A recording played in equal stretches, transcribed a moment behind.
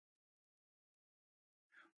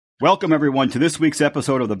Welcome, everyone, to this week's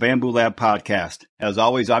episode of the Bamboo Lab podcast. As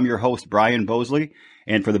always, I'm your host, Brian Bosley,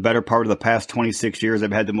 and for the better part of the past 26 years,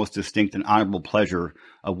 I've had the most distinct and honorable pleasure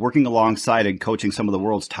of working alongside and coaching some of the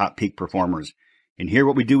world's top peak performers. And here,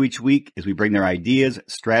 what we do each week is we bring their ideas,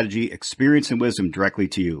 strategy, experience, and wisdom directly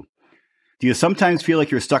to you. Do you sometimes feel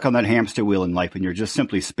like you're stuck on that hamster wheel in life and you're just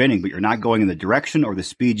simply spinning, but you're not going in the direction or the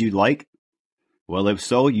speed you'd like? Well, if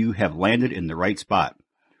so, you have landed in the right spot.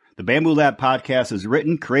 The Bamboo Lab podcast is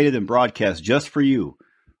written, created, and broadcast just for you,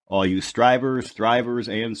 all you strivers, thrivers,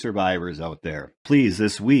 and survivors out there. Please,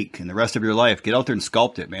 this week and the rest of your life, get out there and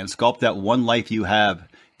sculpt it, man. Sculpt that one life you have.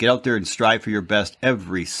 Get out there and strive for your best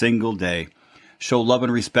every single day. Show love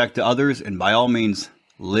and respect to others, and by all means,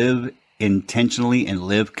 live intentionally and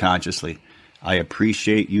live consciously. I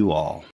appreciate you all.